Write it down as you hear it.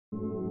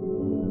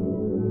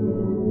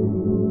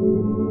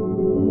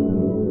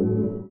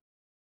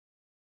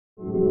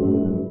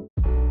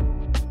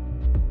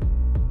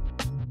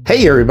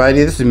Hey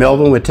everybody, this is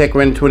Melvin with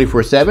TechRunning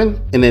 24/7,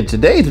 and in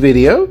today's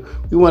video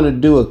we want to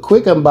do a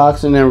quick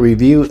unboxing and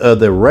review of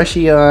the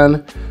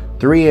Ruishion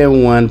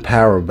 3-in-1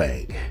 power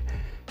bank.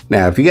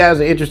 Now if you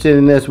guys are interested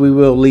in this, we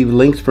will leave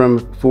links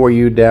for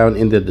you down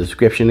in the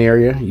description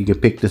area. You can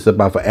pick this up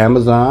off of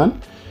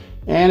Amazon,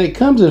 and it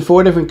comes in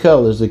 4 different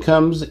colors. It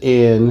comes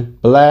in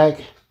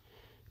black,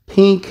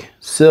 pink,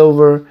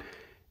 silver,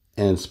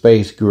 and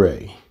space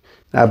gray.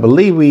 Now, I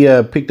believe we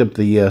picked up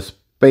the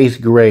space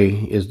gray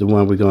is the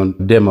one we're going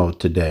to demo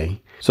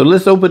today. So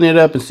let's open it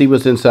up and see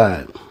what's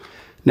inside.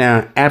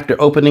 Now, after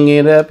opening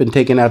it up and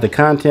taking out the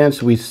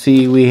contents, we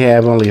see we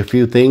have only a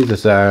few things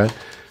inside.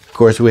 Of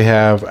course, we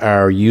have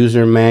our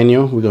user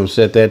manual. We're going to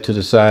set that to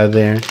the side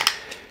there.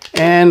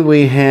 And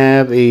we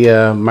have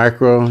a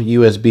micro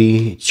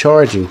USB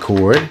charging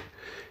cord.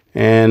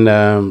 And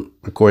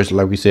of course,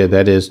 like we said,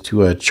 that is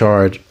to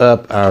charge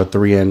up our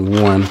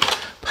 3-in-1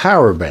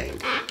 power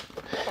bank.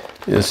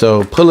 And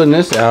so pulling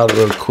this out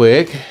real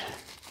quick.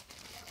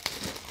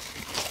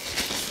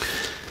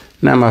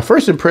 Now my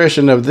first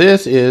impression of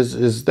this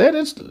is that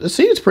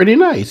it's pretty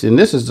nice. And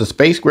this is the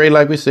space gray,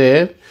 like we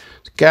said.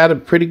 It's got a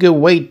pretty good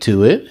weight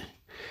to it.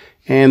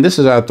 And this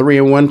is our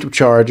 3-in-1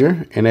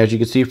 charger. And as you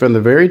can see from the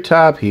very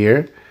top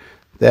here,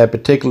 that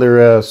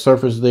particular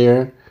surface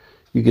there,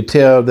 you can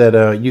tell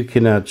that you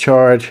can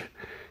charge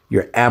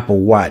your Apple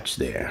Watch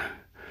there.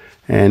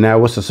 And now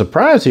what's a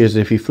surprise here is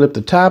if you flip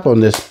the top on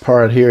this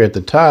part here at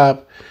the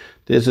top,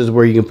 this is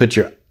where you can put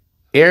your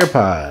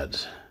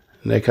AirPods.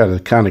 And they're kind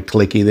of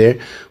clicky there,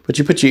 but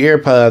you put your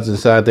AirPods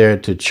inside there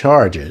to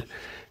charge it.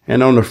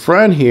 And on the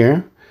front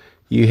here,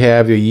 you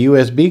have your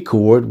USB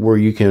cord where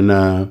you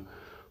can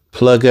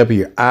plug up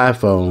your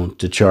iPhone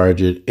to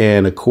charge it.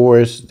 And of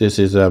course, this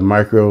is a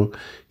micro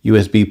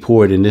USB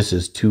port, and this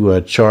is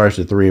to charge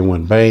the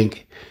 3-in-1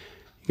 bank.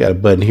 You got a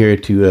button here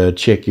to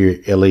check your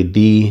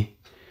LED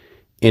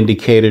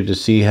indicator to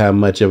see how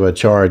much of a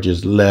charge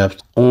is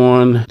left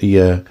on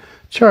the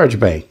charge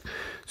bank.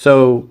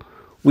 So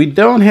we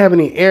don't have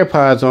any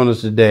AirPods on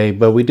us today,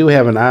 but we do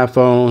have an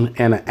iPhone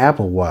and an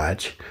Apple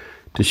Watch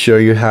to show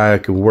you how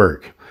it can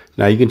work.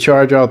 Now you can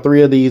charge all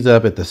 3 of these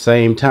up at the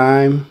same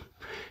time.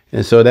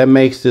 And so that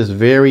makes this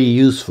very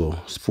useful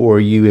for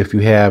you if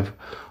you have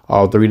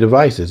all 3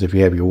 devices. If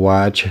you have your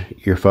watch,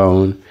 your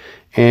phone,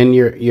 and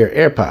your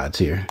AirPods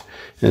here.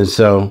 And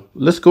so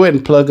let's go ahead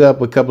and plug up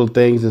a couple of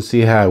things and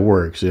see how it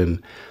works.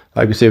 And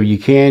like we said, you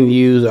can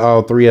use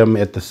all 3 of them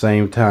at the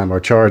same time or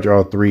charge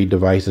all 3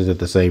 devices at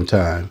the same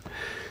time.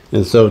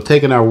 And so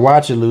taking our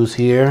watch loose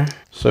here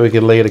so we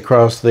can lay it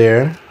across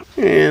there.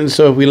 And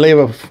so if we lay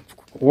a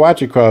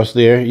watch across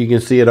there, you can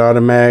see it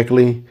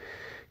automatically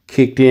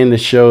kicked in to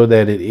show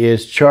that it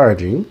is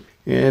charging.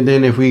 And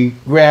then if we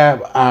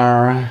grab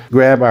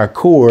our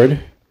cord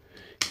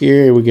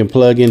here, we can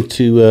plug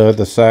into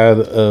the side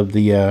of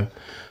the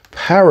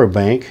power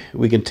bank.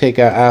 We can take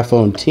our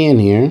iPhone 10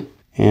 here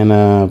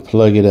and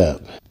plug it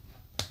up.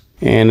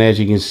 And as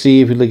you can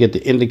see, if you look at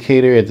the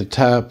indicator at the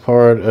top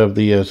part of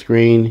the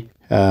screen,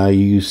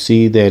 you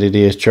see that it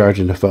is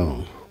charging the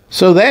phone.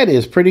 So that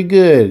is pretty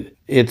good.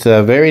 It's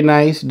a very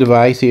nice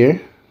device here,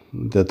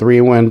 the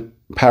 3-in-1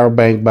 power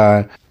bank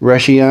by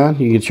Ruishion.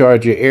 You can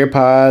charge your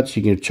AirPods,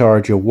 you can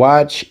charge your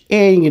watch,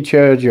 and you can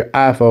charge your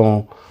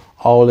iPhone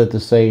all at the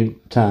same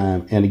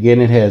time. And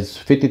again, it has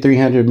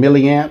 5,300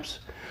 milliamps.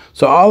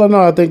 So all in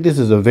all, I think this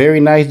is a very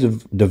nice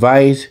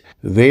device,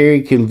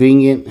 very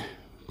convenient,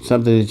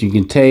 something that you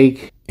can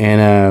take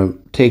and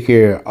take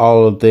care of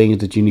all of the things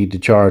that you need to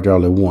charge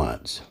all at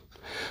once.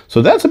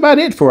 So that's about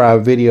it for our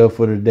video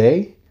for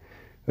today.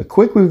 A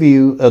quick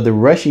review of the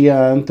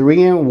Ruishion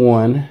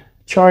 3-in-1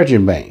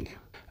 charging bank.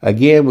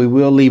 Again, we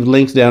will leave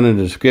links down in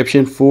the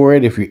description for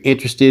it if you're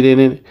interested in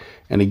it.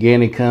 And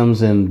again, it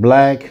comes in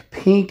black,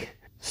 pink,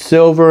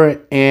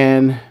 silver,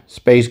 and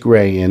space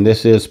gray. And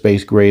this is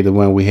space gray, the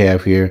one we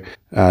have here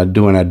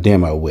doing our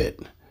demo with.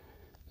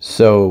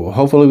 So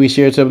hopefully we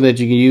shared something that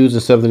you can use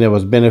and something that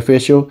was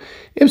beneficial.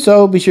 If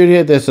so, be sure to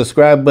hit that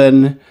subscribe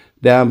button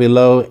down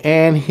below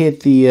and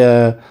hit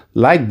the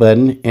like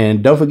button.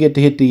 And don't forget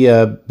to hit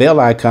the bell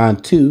icon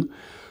too,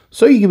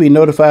 so you can be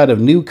notified of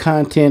new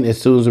content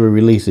as soon as we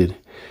release it.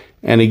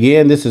 And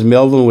again, this is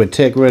Melvin with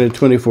TechRunning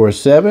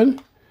 24/7,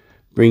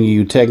 bringing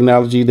you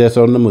technology that's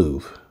on the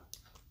move.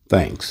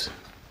 Thanks.